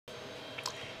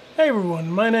Hey everyone,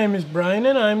 my name is Brian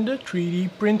and I'm the 3D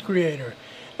print creator.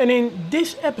 And in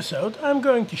this episode I'm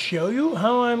going to show you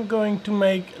how I'm going to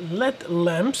make LED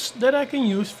lamps that I can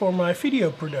use for my video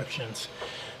productions.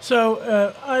 So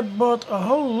I bought a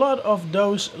whole lot of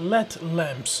those LED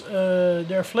lamps.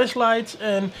 They're flashlights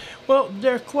and well,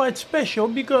 they're quite special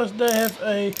because they have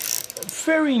a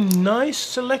very nice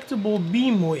selectable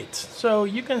beam width. So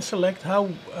you can select how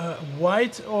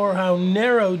wide or how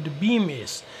narrow the beam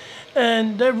is.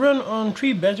 And they run on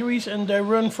 3 batteries and they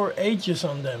run for ages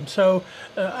on them. So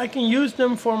I can use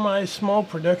them for my small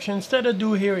productions that I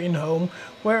do here in home,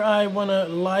 where I want to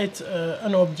light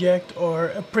an object or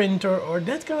a printer or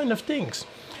that kind of things.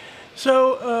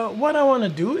 So what I want to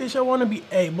do is I want to be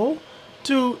able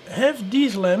to have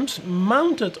these lamps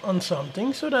mounted on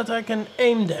something so that I can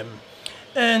aim them.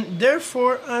 And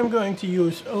therefore I'm going to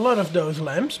use a lot of those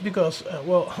lamps because,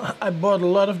 well, I bought a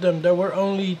lot of them. They were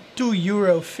only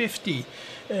 €2.50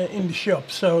 in the shop,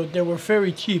 so they were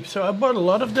very cheap. So I bought a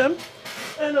lot of them.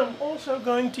 And I'm also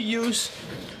going to use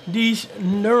these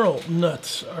knurl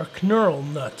nuts or knurl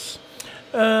nuts.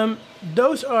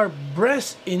 Those are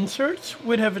brass inserts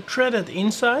which have a threaded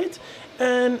inside.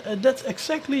 And that's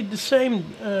exactly the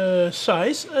same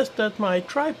size as that my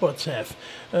tripods have.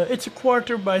 It's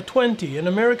 1/4 by 20, an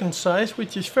American size,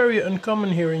 which is very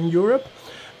uncommon here in Europe.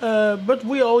 But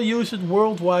we all use it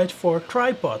worldwide for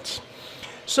tripods.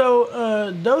 So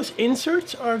those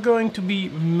inserts are going to be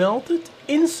melted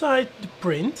inside the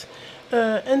print.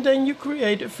 And then you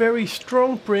create a very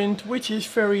strong print, which is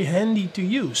very handy to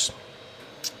use.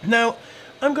 Now,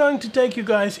 I'm going to take you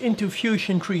guys into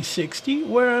Fusion 360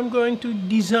 where I'm going to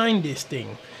design this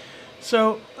thing.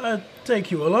 So I'll take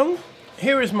you along.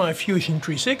 Here is my Fusion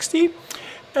 360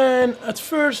 and at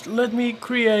first let me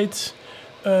create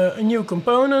a new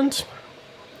component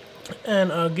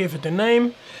and I'll give it a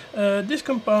name. This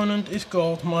component is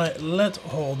called my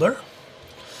Lampholder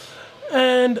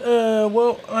and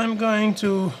well, I'm going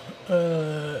to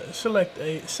select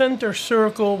a center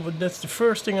circle, but that's the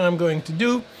first thing I'm going to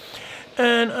do.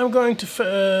 And I'm going to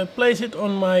place it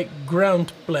on my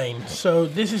ground plane. So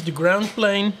this is the ground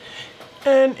plane.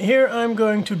 And here I'm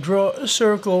going to draw a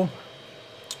circle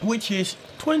which is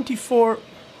 24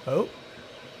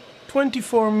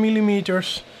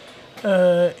 millimeters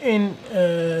in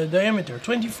diameter.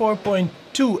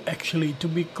 24.2 actually, to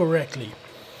be correctly.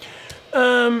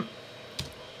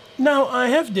 Now I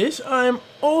have this, I'm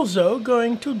also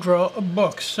going to draw a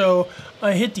box. So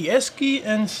I hit the S key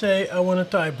and say I want to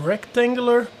type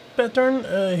rectangular pattern,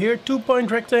 here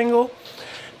 2-point rectangle.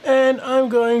 And I'm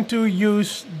going to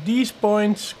use these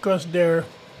points because they're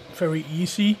very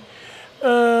easy.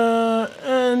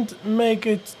 And make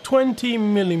it 20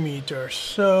 millimeters,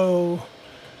 so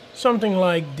something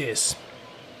like this.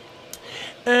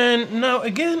 And now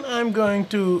again I'm going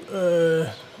to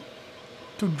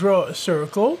draw a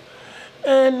circle.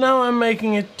 And now I'm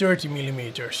making it 30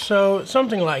 millimeters, so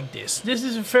something like this. This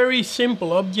is a very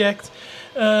simple object,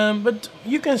 but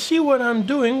you can see what I'm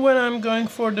doing when I'm going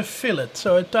for the fillet.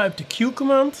 So I type the Q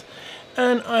command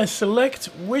and I select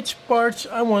which parts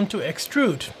I want to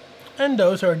extrude. And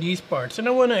those are these parts. And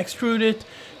I want to extrude it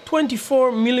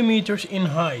 24 millimeters in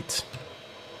height.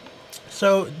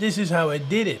 So this is how I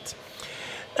did it.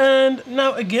 And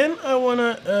now again I want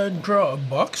to draw a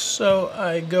box, so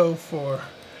I go for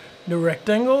the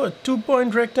rectangle, a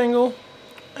 2-point rectangle,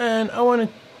 and I want to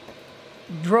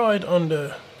draw it on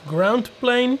the ground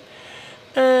plane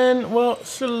and well,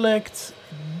 select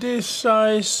this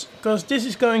size because this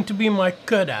is going to be my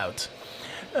cutout.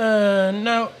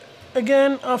 Now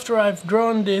again, after I've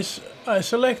drawn this, I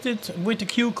select it with the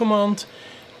Q command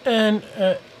and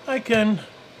I can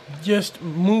just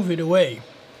move it away.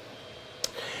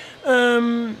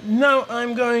 Now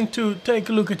I'm going to take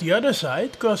a look at the other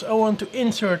side because I want to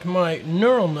insert my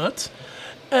knurl nut,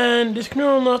 and this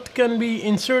knurl nut can be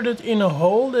inserted in a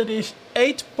hole that is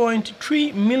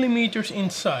 8.3 millimeters in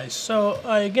size. So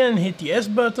I again hit the S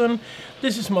button.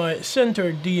 This is my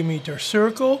center diameter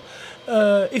circle.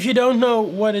 If you don't know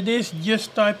what it is,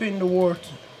 just type in the word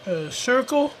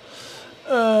circle.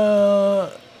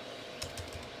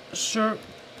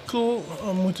 Circle.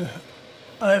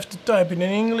 I have to type it in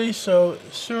English, so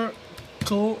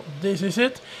circle, this is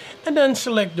it, and then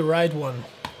select the right one.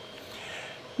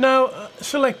 Now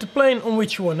select the plane on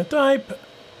which you want to type,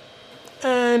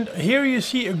 and here you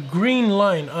see a green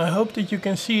line. I hope that you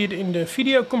can see it in the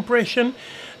video compression.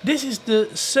 This is the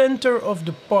center of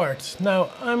the part. Now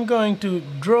I'm going to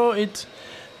draw it,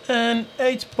 and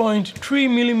 8.3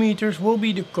 millimeters will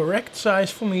be the correct size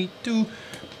for me to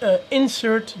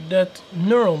insert that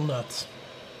knurl nut.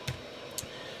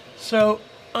 So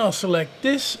I'll select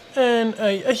this, and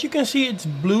as you can see it's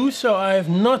blue, so I have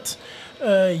not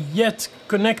yet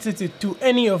connected it to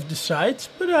any of the sides,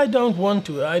 but I don't want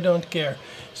to, I don't care.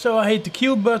 So I hit the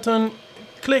Q button,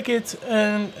 click it,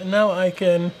 and now I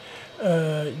can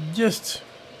just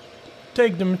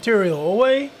take the material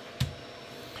away.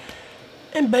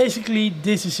 And basically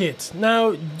this is it.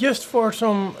 Now, just for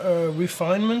some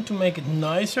refinement to make it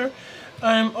nicer,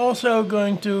 I'm also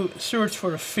going to search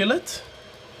for a fillet.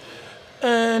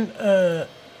 And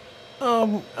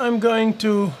I'm going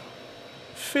to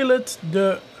fillet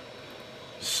the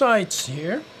sides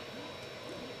here.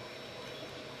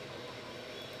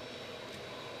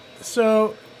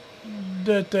 So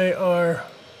that they are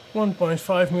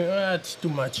 1.5 mm, that's too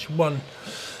much, 1.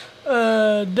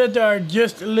 That are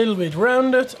just a little bit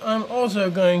rounded. I'm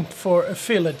also going for a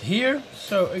fillet here.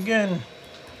 So again,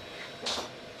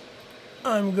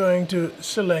 I'm going to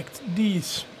select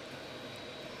these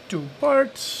 2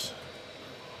 parts.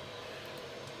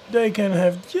 They can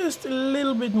have just a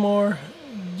little bit more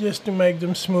just to make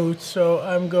them smooth. So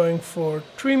I'm going for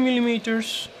 3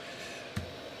 millimeters,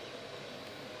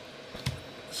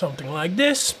 something like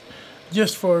this,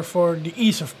 just for the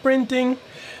ease of printing.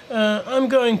 I'm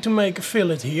going to make a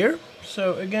fillet here.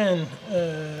 So again,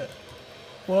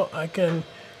 well, I can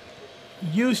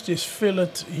use this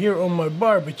fillet here on my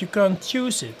bar, but you can't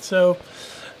choose it. So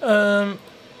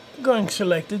going to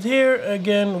select it here.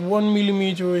 Again, 1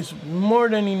 millimeter is more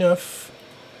than enough.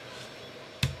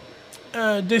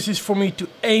 This is for me to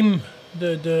aim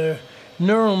the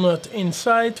knurl nut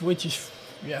inside, which is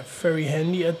very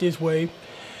handy at this way.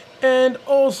 And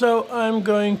also I'm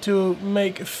going to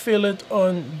make a fillet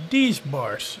on these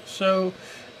bars. So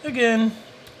again,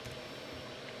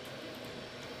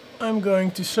 I'm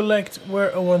going to select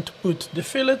where I want to put the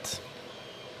fillet,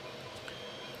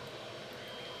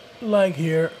 like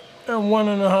here, and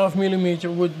 1.5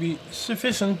 millimeter would be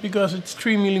sufficient because it's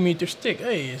 3 millimeters thick.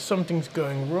 Hey, something's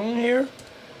going wrong here.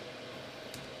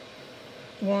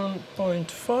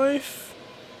 1.5.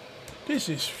 This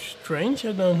is strange,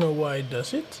 I don't know why it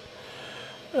does it.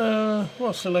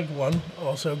 Well, select 1,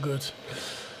 also good.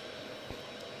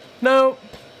 Now,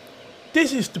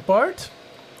 this is the part,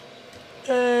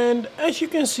 and as you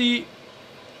can see,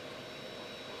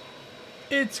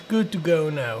 it's good to go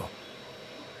now.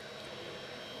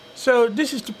 So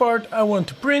this is the part I want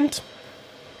to print.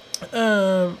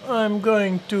 I'm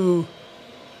going to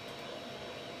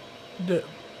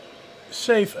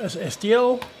save as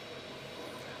STL.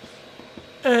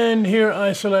 And here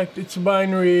I select it's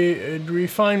binary, the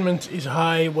refinement is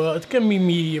high, well it can be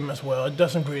medium as well, it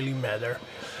doesn't really matter.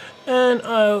 And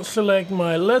I'll select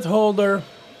my LED holder,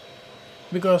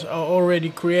 because I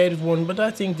already created one, but I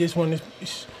think this one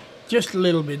is just a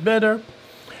little bit better.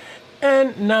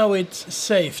 And now it's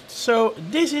saved. So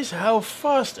this is how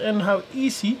fast and how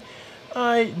easy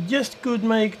I just could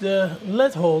make the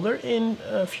LED holder in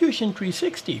Fusion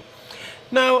 360.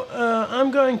 Now I'm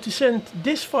going to send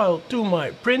this file to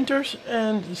my printers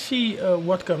and see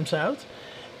what comes out,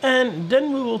 and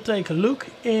then we will take a look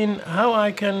in how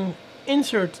I can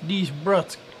insert these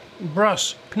brass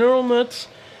knurl nuts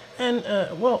and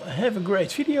well, have a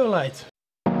great video light.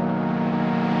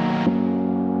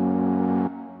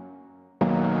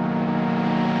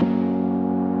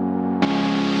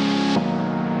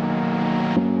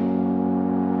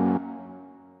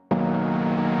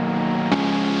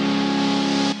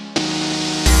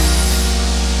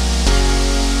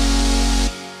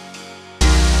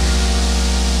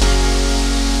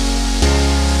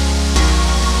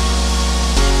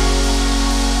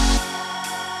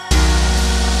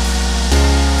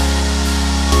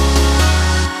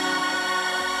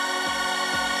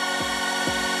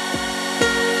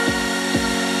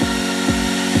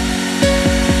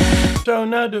 So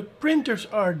now the printers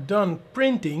are done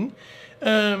printing.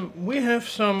 We have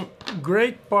some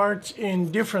great parts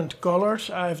in different colors.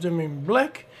 I have them in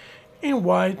black, in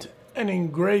white and in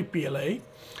grey PLA.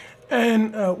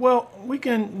 And well, we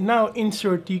can now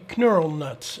insert the knurl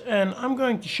nuts, and I'm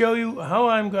going to show you how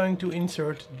I'm going to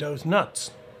insert those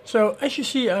nuts. So as you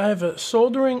see, I have a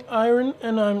soldering iron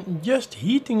and I'm just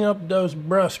heating up those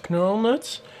brass knurl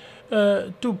nuts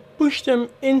to push them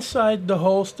inside the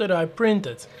holes that I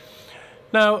printed.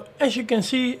 Now, as you can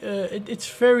see, it's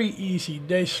very easy.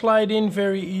 They slide in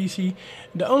very easy.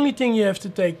 The only thing you have to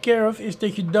take care of is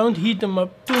that you don't heat them up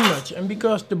too much. And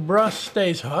because the brass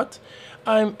stays hot,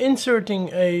 I'm inserting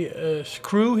a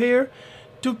screw here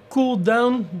to cool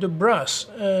down the brass.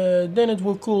 Then it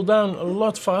will cool down a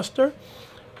lot faster.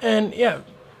 And yeah,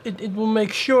 it will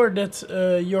make sure that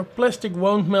your plastic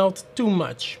won't melt too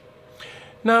much.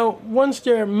 Now, once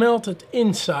they're melted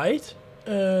inside,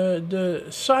 the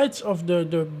sides of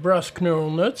the brass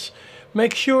knurl nuts,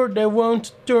 make sure they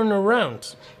won't turn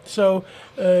around. So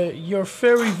you're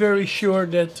very sure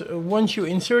that once you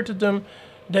inserted them,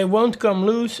 they won't come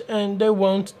loose and they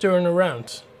won't turn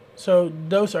around. So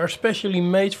those are specially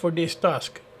made for this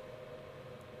task.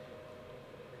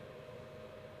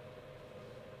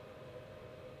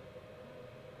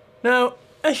 Now,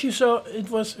 as you saw, it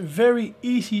was very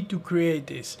easy to create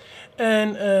this,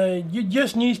 and you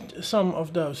just need some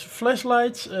of those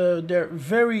flashlights. They're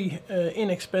very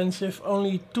inexpensive,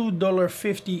 only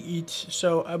 $2.50 each,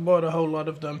 so I bought a whole lot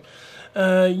of them.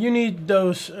 You need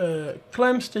those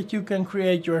clamps that you can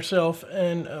create yourself,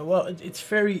 and well, it's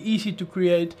very easy to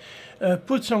create.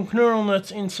 Put some knurl nuts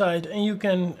inside and you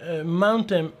can mount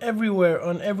them everywhere,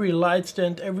 on every light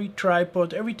stand, every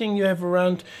tripod, everything you have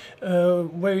around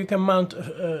where you can mount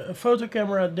a photo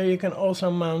camera. There you can also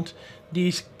mount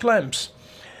these clamps.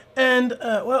 And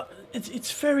well,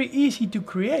 it's very easy to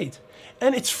create.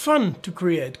 And it's fun to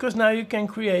create, because now you can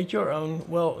create your own,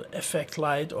 well, effect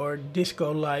light or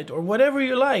disco light or whatever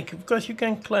you like, because you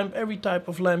can clamp every type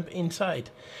of lamp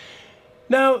inside.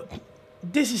 Now,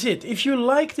 this is it. If you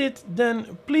liked it,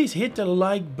 then please hit the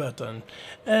like button.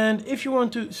 And if you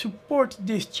want to support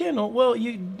this channel, well,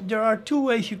 there are two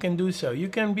ways you can do so. You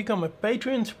can become a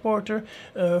Patreon supporter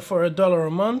for $1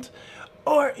 a month,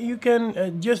 or you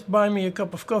can just buy me a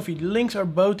cup of coffee. The links are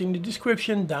both in the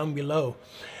description down below.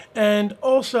 And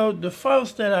also the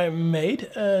files that I made,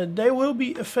 they will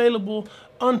be available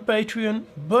on Patreon,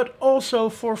 but also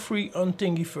for free on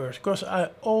Thingiverse, because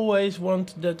I always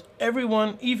want that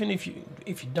everyone, even if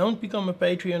you don't become a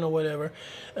Patreon or whatever,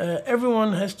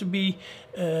 everyone has to be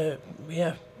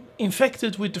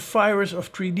infected with the virus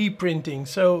of 3D printing,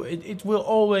 so it will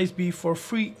always be for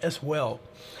free as well.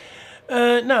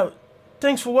 Now,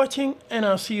 thanks for watching, and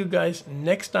I'll see you guys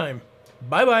next time.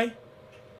 Bye bye.